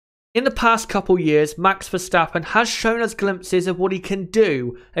In the past couple years, Max Verstappen has shown us glimpses of what he can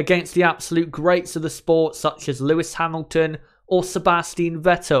do against the absolute greats of the sport such as Lewis Hamilton or Sebastian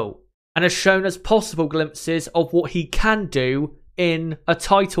Vettel, and has shown us possible glimpses of what he can do in a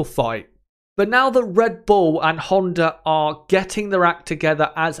title fight. But now that Red Bull and Honda are getting their act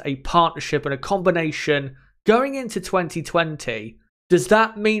together as a partnership and a combination going into 2020, does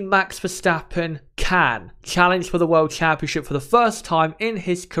that mean Max Verstappen can challenge for the World Championship for the first time in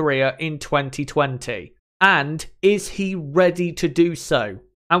his career in 2020? And is he ready to do so?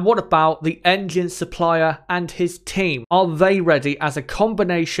 And what about the engine supplier and his team? Are they ready as a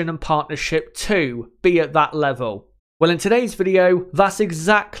combination and partnership to be at that level? Well, in today's video, that's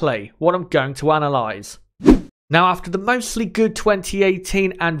exactly what I'm going to analyse. Now, after the mostly good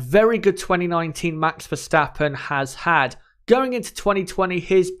 2018 and very good 2019 Max Verstappen has had, going into 2020,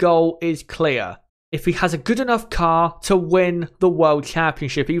 his goal is clear. If he has a good enough car to win the World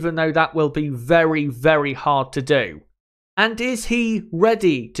Championship, even though that will be very, very hard to do. And is he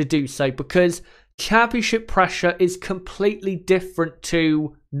ready to do so? Because championship pressure is completely different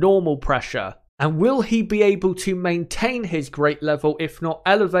to normal pressure. And will he be able to maintain his great level, if not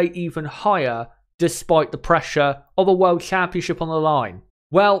elevate even higher, despite the pressure of a World Championship on the line?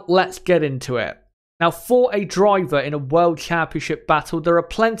 Well, let's get into it. Now, for a driver in a World Championship battle, there are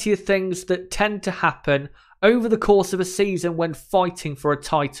plenty of things that tend to happen over the course of a season when fighting for a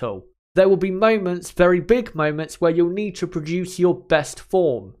title. There will be moments, very big moments, where you'll need to produce your best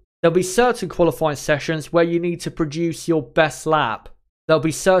form. There'll be certain qualifying sessions where you need to produce your best lap. There'll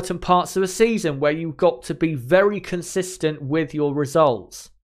be certain parts of a season where you've got to be very consistent with your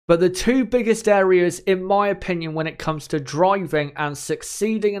results. But the two biggest areas, in my opinion, when it comes to driving and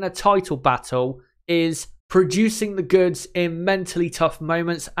succeeding in a title battle is producing the goods in mentally tough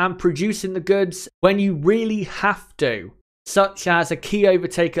moments and producing the goods when you really have to, such as a key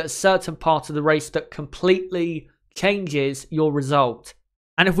overtake at a certain part of the race that completely changes your result.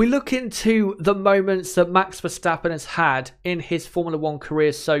 And if we look into the moments that Max Verstappen has had in his Formula 1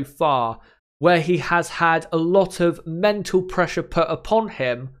 career so far, where he has had a lot of mental pressure put upon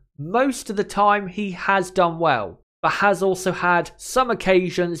him, most of the time he has done well, but has also had some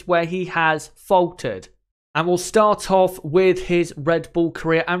occasions where he has faltered. And we'll start off with his Red Bull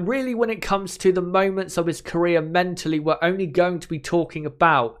career. And really, when it comes to the moments of his career mentally, we're only going to be talking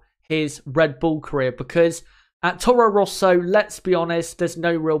about his Red Bull career, because at Toro Rosso, let's be honest, there's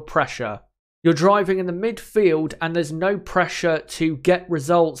no real pressure. You're driving in the midfield and there's no pressure to get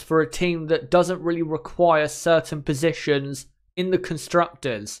results for a team that doesn't really require certain positions in the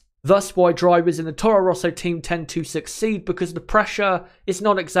constructors. Thus why drivers in the Toro Rosso team tend to succeed, because the pressure is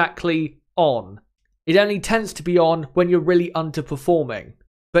not exactly on. It only tends to be on when you're really underperforming.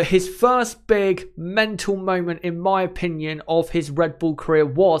 But his first big mental moment, in my opinion, of his Red Bull career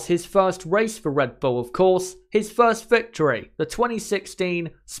was his first race for Red Bull, of course. His first victory, the 2016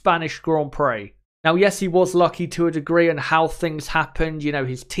 Spanish Grand Prix. Now, yes, he was lucky to a degree in how things happened. You know,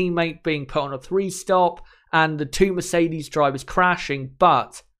 his teammate being put on a 3-stop and the two Mercedes drivers crashing.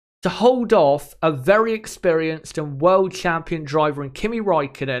 But to hold off a very experienced and world champion driver in Kimi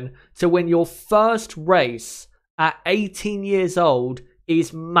Raikkonen to win your first race at 18 years old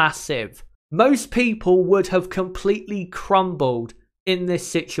is massive. Most people would have completely crumbled in this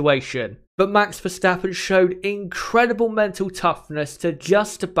situation. But Max Verstappen showed incredible mental toughness to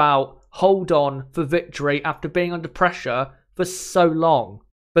just about hold on for victory after being under pressure for so long.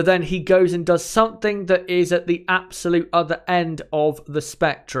 But then he goes and does something that is at the absolute other end of the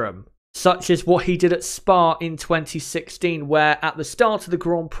spectrum, such as what he did at Spa in 2016, where at the start of the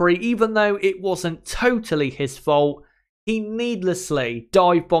Grand Prix, even though it wasn't totally his fault, he needlessly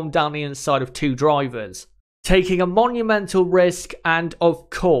dive-bombed down the inside of two drivers, taking a monumental risk, and of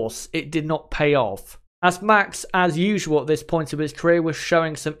course it did not pay off. As Max, as usual at this point of his career, was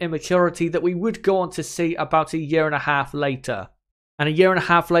showing some immaturity that we would go on to see about a year and a half later. And a year and a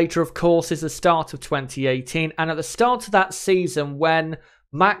half later, of course, is the start of 2018. And at the start of that season, when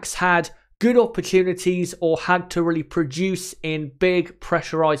Max had good opportunities or had to really produce in big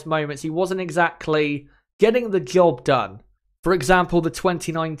pressurized moments, he wasn't exactly getting the job done. For example, the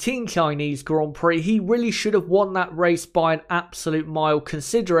 2019 Chinese Grand Prix, he really should have won that race by an absolute mile,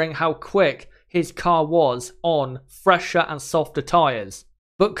 considering how quick his car was on fresher and softer tyres,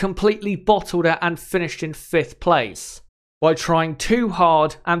 but completely bottled it and finished in 5th place by trying too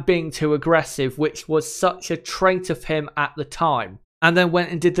hard and being too aggressive, which was such a trait of him at the time. And then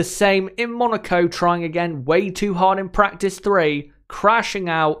went and did the same in Monaco, trying again way too hard in practice 3, crashing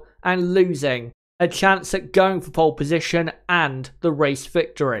out and losing a chance at going for pole position and the race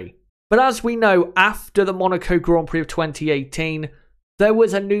victory. But as we know, after the Monaco Grand Prix of 2018, there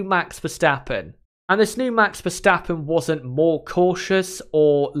was a new Max Verstappen. And this new Max Verstappen wasn't more cautious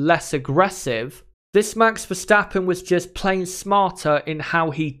or less aggressive. This Max Verstappen was just plain smarter in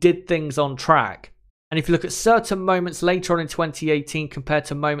how he did things on track. And if you look at certain moments later on in 2018 compared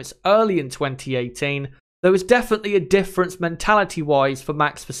to moments early in 2018, there was definitely a difference mentality-wise for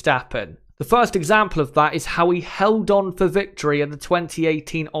Max Verstappen. The first example of that is how he held on for victory in the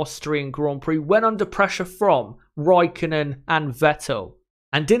 2018 Austrian Grand Prix when under pressure from Raikkonen and Vettel.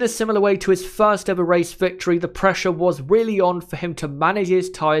 And in a similar way to his first ever race victory, the pressure was really on for him to manage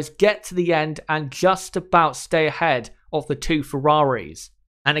his tyres, get to the end and just about stay ahead of the two Ferraris.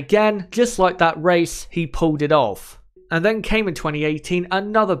 And again, just like that race, he pulled it off. And then came in 2018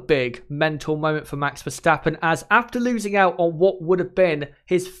 another big mental moment for Max Verstappen, as after losing out on what would have been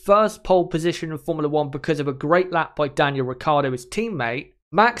his first pole position in Formula 1 because of a great lap by Daniel Ricciardo, his teammate,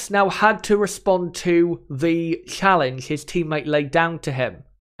 Max now had to respond to the challenge his teammate laid down to him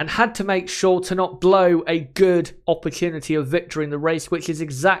and had to make sure to not blow a good opportunity of victory in the race, which is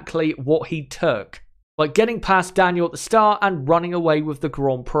exactly what he took, like getting past Daniel at the start and running away with the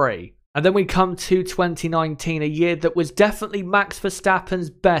Grand Prix. And then we come to 2019, a year that was definitely Max Verstappen's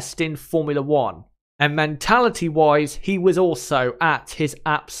best in Formula 1. And mentality-wise, he was also at his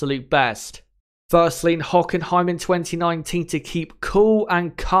absolute best. Firstly, in Hockenheim in 2019 to keep cool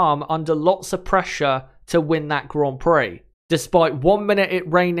and calm under lots of pressure to win that Grand Prix, despite 1 minute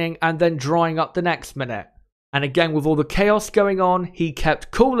it raining and then drying up the next minute. And again, with all the chaos going on, he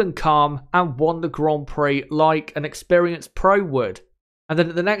kept cool and calm and won the Grand Prix like an experienced pro would. And then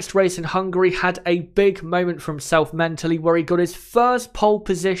at the next race in Hungary, had a big moment for himself mentally where he got his first pole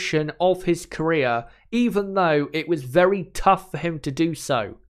position of his career, even though it was very tough for him to do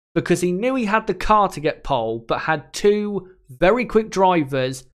so. Because he knew he had the car to get pole, but had two very quick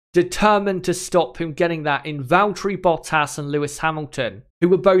drivers determined to stop him getting that in Valtteri Bottas and Lewis Hamilton, who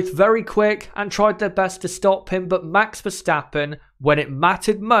were both very quick and tried their best to stop him, but Max Verstappen, when it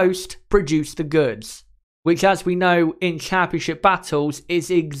mattered most, produced the goods. Which, as we know in championship battles,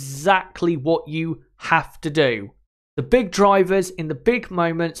 is exactly what you have to do. The big drivers in the big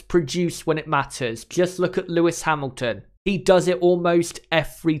moments produce when it matters. Just look at Lewis Hamilton. He does it almost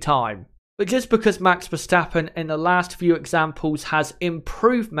every time. But just because Max Verstappen in the last few examples has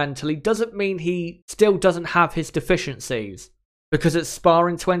improved mentally doesn't mean he still doesn't have his deficiencies. Because at Spa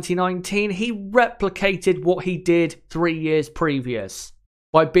in 2019, he replicated what he did 3 years previous,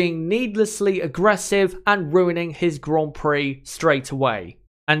 by being needlessly aggressive and ruining his Grand Prix straight away.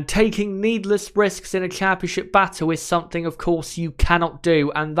 And taking needless risks in a championship battle is something, of course, you cannot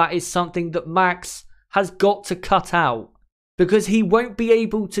do, and that is something that Max has got to cut out, because he won't be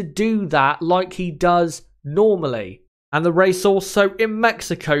able to do that like he does normally. And the race also in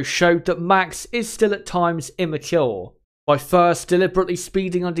Mexico showed that Max is still at times immature, by first deliberately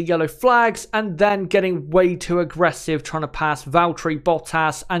speeding under yellow flags and then getting way too aggressive trying to pass Valtteri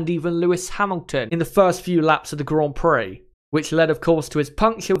Bottas and even Lewis Hamilton in the first few laps of the Grand Prix, which led of course to his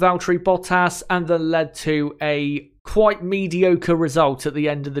puncture with Valtteri Bottas and then led to a quite mediocre result at the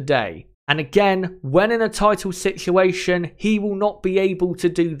end of the day. And again, when in a title situation, he will not be able to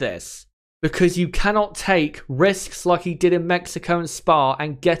do this, because you cannot take risks like he did in Mexico and Spa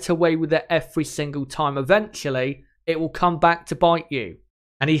and get away with it every single time. Eventually, it will come back to bite you.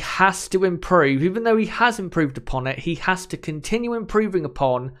 And he has to improve. Even though he has improved upon it, he has to continue improving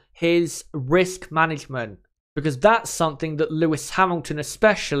upon his risk management, because that's something that Lewis Hamilton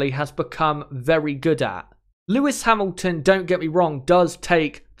especially has become very good at. Lewis Hamilton, don't get me wrong, does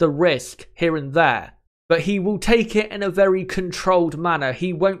take the risk here and there, but he will take it in a very controlled manner.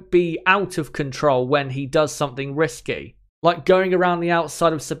 He won't be out of control when he does something risky, like going around the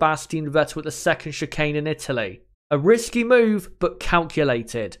outside of Sebastian Vettel at the second chicane in Italy. A risky move, but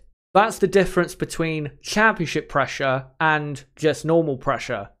calculated. That's the difference between championship pressure and just normal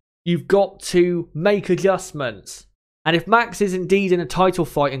pressure. You've got to make adjustments. And if Max is indeed in a title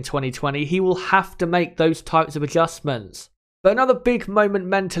fight in 2020, he will have to make those types of adjustments. But another big moment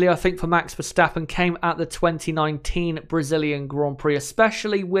mentally, I think, for Max Verstappen came at the 2019 Brazilian Grand Prix,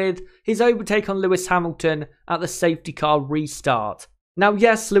 especially with his overtake on Lewis Hamilton at the safety car restart. Now,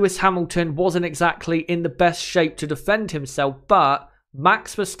 yes, Lewis Hamilton wasn't exactly in the best shape to defend himself, but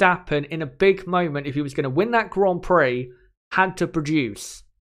Max Verstappen, in a big moment, if he was going to win that Grand Prix, had to produce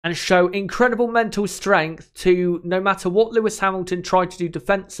and show incredible mental strength to, no matter what Lewis Hamilton tried to do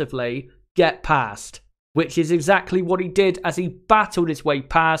defensively, get past. Which is exactly what he did as he battled his way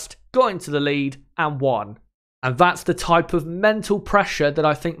past, got into the lead and won. And that's the type of mental pressure that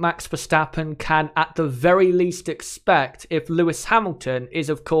I think Max Verstappen can at the very least expect if Lewis Hamilton is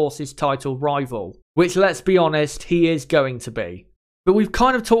of course his title rival. Which, let's be honest, he is going to be. But we've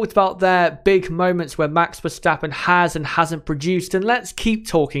kind of talked about their big moments where Max Verstappen has and hasn't produced, and let's keep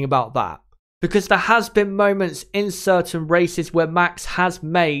talking about that. Because there has been moments in certain races where Max has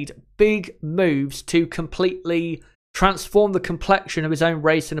made big moves to completely transform the complexion of his own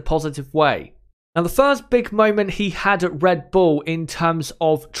race in a positive way. Now, the first big moment he had at Red Bull in terms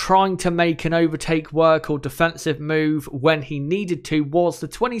of trying to make an overtake work or defensive move when he needed to was the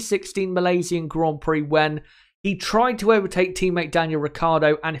 2016 Malaysian Grand Prix, when he tried to overtake teammate Daniel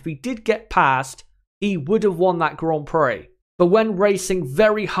Ricciardo, and if he did get past, he would have won that Grand Prix. But when racing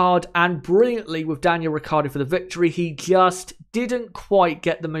very hard and brilliantly with Daniel Ricciardo for the victory, he just didn't quite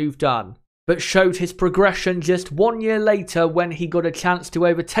get the move done. But showed his progression just 1 year later when he got a chance to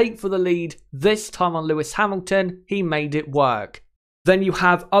overtake for the lead, this time on Lewis Hamilton. He made it work. Then you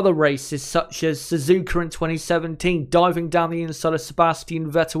have other races such as Suzuka in 2017, diving down the inside of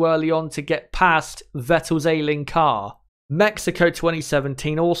Sebastian Vettel early on to get past Vettel's ailing car. Mexico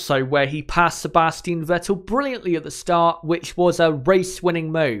 2017 also, where he passed Sebastian Vettel brilliantly at the start, which was a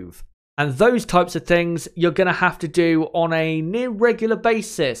race-winning move. And those types of things you're going to have to do on a near regular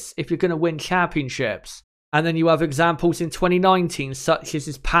basis if you're going to win championships. And then you have examples in 2019, such as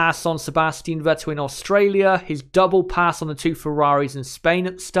his pass on Sebastian Vettel in Australia, his double pass on the two Ferraris in Spain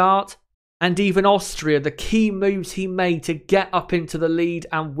at the start, and even Austria, the key moves he made to get up into the lead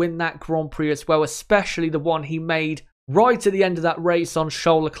and win that Grand Prix as well, especially the one he made right at the end of that race on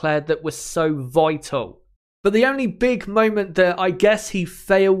Charles Leclerc that was so vital. But the only big moment that I guess he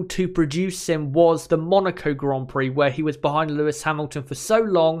failed to produce in was the Monaco Grand Prix, where he was behind Lewis Hamilton for so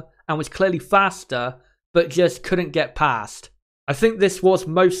long and was clearly faster, but just couldn't get past. I think this was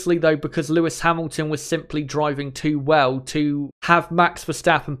mostly though because Lewis Hamilton was simply driving too well to have Max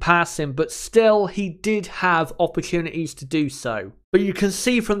Verstappen pass him, but still he did have opportunities to do so. But you can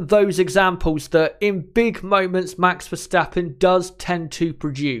see from those examples that in big moments Max Verstappen does tend to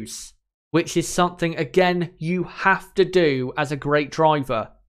produce, which is something again you have to do as a great driver.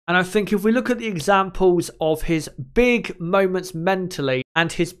 And I think if we look at the examples of his big moments mentally and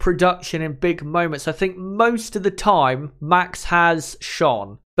his production in big moments, I think most of the time Max has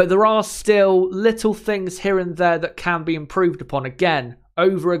shone. But there are still little things here and there that can be improved upon. Again,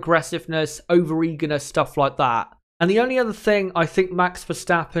 over-aggressiveness, over-eagerness, stuff like that. And the only other thing I think Max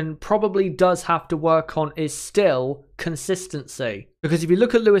Verstappen probably does have to work on is still consistency. Because if you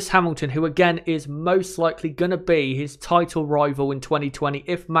look at Lewis Hamilton, who again is most likely going to be his title rival in 2020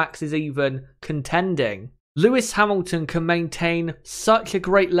 if Max is even contending, Lewis Hamilton can maintain such a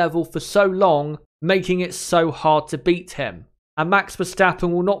great level for so long, making it so hard to beat him. And Max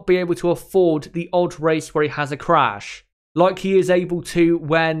Verstappen will not be able to afford the odd race where he has a crash, like he is able to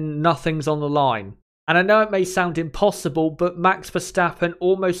when nothing's on the line. And I know it may sound impossible, but Max Verstappen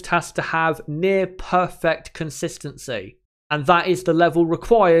almost has to have near perfect consistency. And that is the level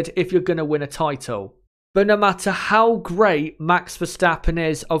required if you're going to win a title. But no matter how great Max Verstappen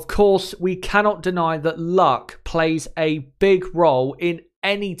is, of course, we cannot deny that luck plays a big role in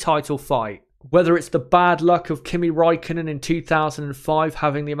any title fight. Whether it's the bad luck of Kimi Räikkönen in 2005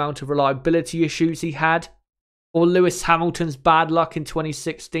 having the amount of reliability issues he had, or Lewis Hamilton's bad luck in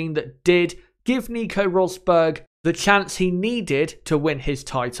 2016 that did give Nico Rosberg the chance he needed to win his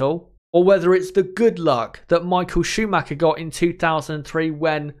title, or whether it's the good luck that Michael Schumacher got in 2003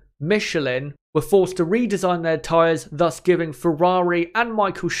 when Michelin were forced to redesign their tyres, thus giving Ferrari and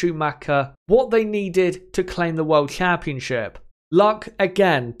Michael Schumacher what they needed to claim the World Championship. Luck,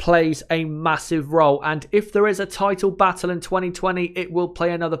 again, plays a massive role, and if there is a title battle in 2020, it will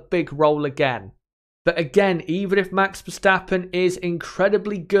play another big role again. But again, even if Max Verstappen is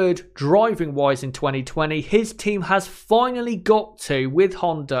incredibly good driving-wise in 2020, his team has finally got to, with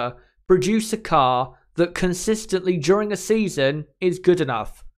Honda, produce a car that consistently during a season is good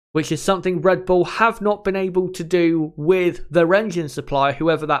enough, which is something Red Bull have not been able to do with their engine supplier,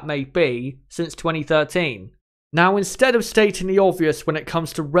 whoever that may be, since 2013. Now, instead of stating the obvious when it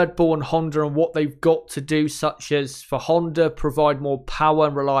comes to Red Bull and Honda and what they've got to do, such as for Honda, provide more power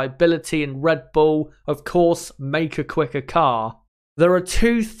and reliability, and Red Bull, of course, make a quicker car, there are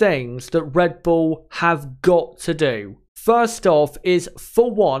two things that Red Bull have got to do. First off is,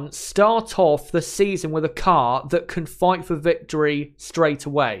 for one, start off the season with a car that can fight for victory straight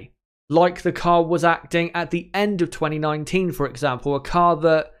away. Like the car was acting at the end of 2019, for example, a car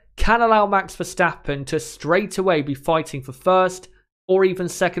that can allow Max Verstappen to straight away be fighting for first or even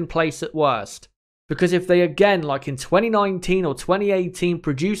second place at worst. Because if they again, like in 2019 or 2018,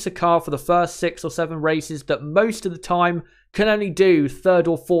 produce a car for the first 6 or 7 races that most of the time can only do 3rd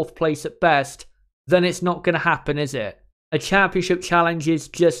or 4th place at best, then it's not going to happen, is it? A championship challenge is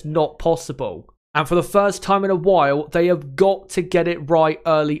just not possible. And for the first time in a while, they have got to get it right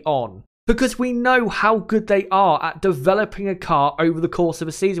early on. Because we know how good they are at developing a car over the course of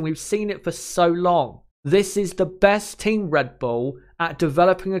a season. We've seen it for so long. This is the best team, Red Bull, at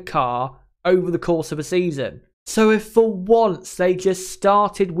developing a car over the course of a season. So if for once they just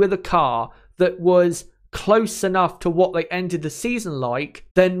started with a car that was close enough to what they ended the season like,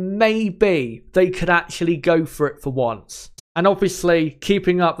 then maybe they could actually go for it for once. And obviously,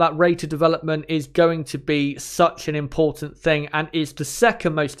 keeping up that rate of development is going to be such an important thing and is the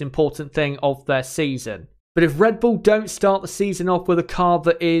second most important thing of their season. But if Red Bull don't start the season off with a car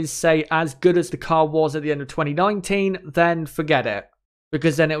that is, say, as good as the car was at the end of 2019, then forget it.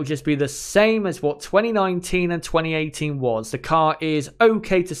 Because then it will just be the same as what 2019 and 2018 was. The car is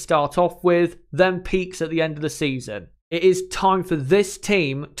okay to start off with, then peaks at the end of the season. It is time for this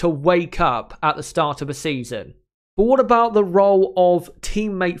team to wake up at the start of a season. But what about the role of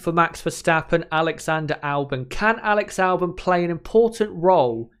teammate for Max Verstappen, Alexander Albon? Can Alex Albon play an important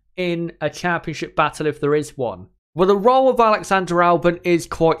role in a championship battle if there is one? Well, the role of Alexander Albon is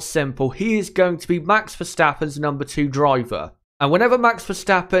quite simple. He is going to be Max Verstappen's number 2 driver. And whenever Max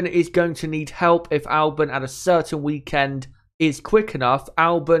Verstappen is going to need help, if Albon at a certain weekend is quick enough,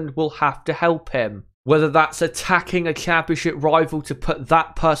 Albon will have to help him. Whether that's attacking a championship rival to put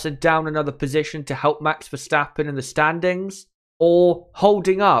that person down another position to help Max Verstappen in the standings, or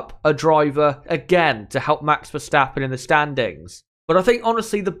holding up a driver again to help Max Verstappen in the standings. But I think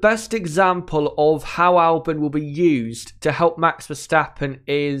honestly the best example of how Albon will be used to help Max Verstappen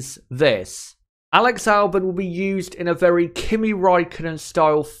is this. Alex Albon will be used in a very Kimi Raikkonen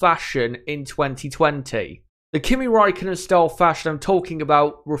style fashion in 2020. The Kimi Raikkonen style fashion I'm talking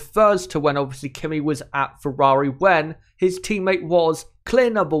about refers to when obviously Kimi was at Ferrari when his teammate was clear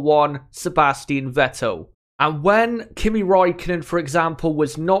number 1, Sebastian Vettel. And when Kimi Raikkonen, for example,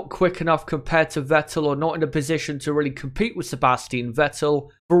 was not quick enough compared to Vettel or not in a position to really compete with Sebastian Vettel,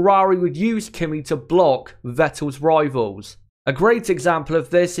 Ferrari would use Kimi to block Vettel's rivals. A great example of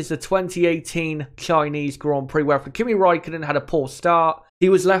this is the 2018 Chinese Grand Prix where Kimi Raikkonen had a poor start. He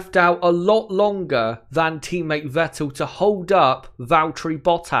was left out a lot longer than teammate Vettel to hold up Valtteri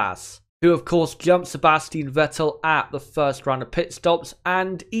Bottas, who of course jumped Sebastian Vettel at the first round of pit stops,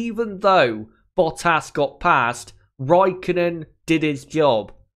 and even though Bottas got past, Raikkonen did his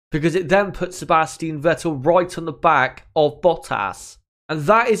job, because it then put Sebastian Vettel right on the back of Bottas. And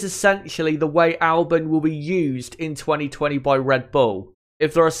that is essentially the way Albon will be used in 2020 by Red Bull.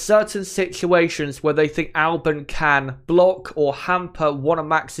 If there are certain situations where they think Albon can block or hamper one of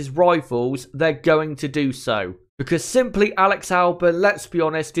Max's rivals, they're going to do so. Because simply Alex Albon, let's be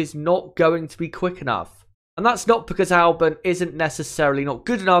honest, is not going to be quick enough. And that's not because Albon isn't necessarily not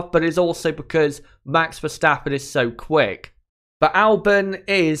good enough, but it's also because Max Verstappen is so quick. But Albon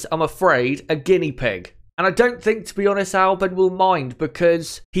is, I'm afraid, a guinea pig. And I don't think, to be honest, Albon will mind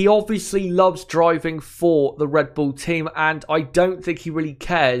because he obviously loves driving for the Red Bull team, and I don't think he really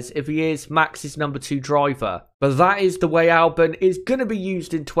cares if he is Max's number 2 driver. But that is the way Albon is going to be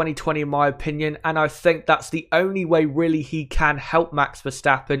used in 2020 in my opinion, and I think that's the only way really he can help Max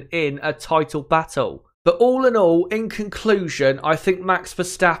Verstappen in a title battle. But all in all, in conclusion, I think Max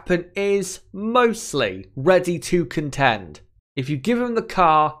Verstappen is mostly ready to contend. If you give him the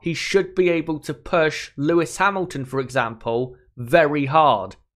car, he should be able to push Lewis Hamilton, for example, very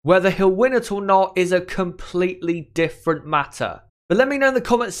hard. Whether he'll win it or not is a completely different matter. But let me know in the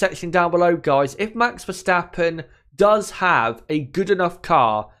comments section down below, guys, if Max Verstappen does have a good enough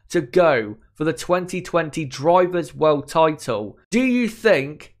car to go for the 2020 Drivers' World title. Do you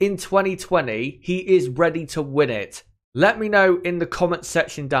think in 2020 he is ready to win it? Let me know in the comments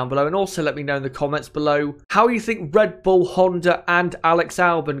section down below, and also let me know in the comments below how you think Red Bull, Honda and Alex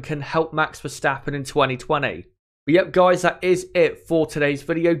Albon can help Max Verstappen in 2020. But yep guys, that is it for today's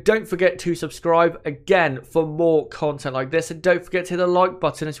video. Don't forget to subscribe again for more content like this, and don't forget to hit the like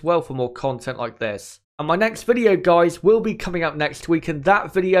button as well for more content like this. And my next video, guys, will be coming up next week, and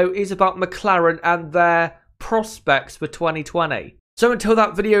that video is about McLaren and their prospects for 2020. So until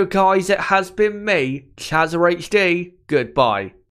that video, guys, it has been me, ChazzaHD. Goodbye.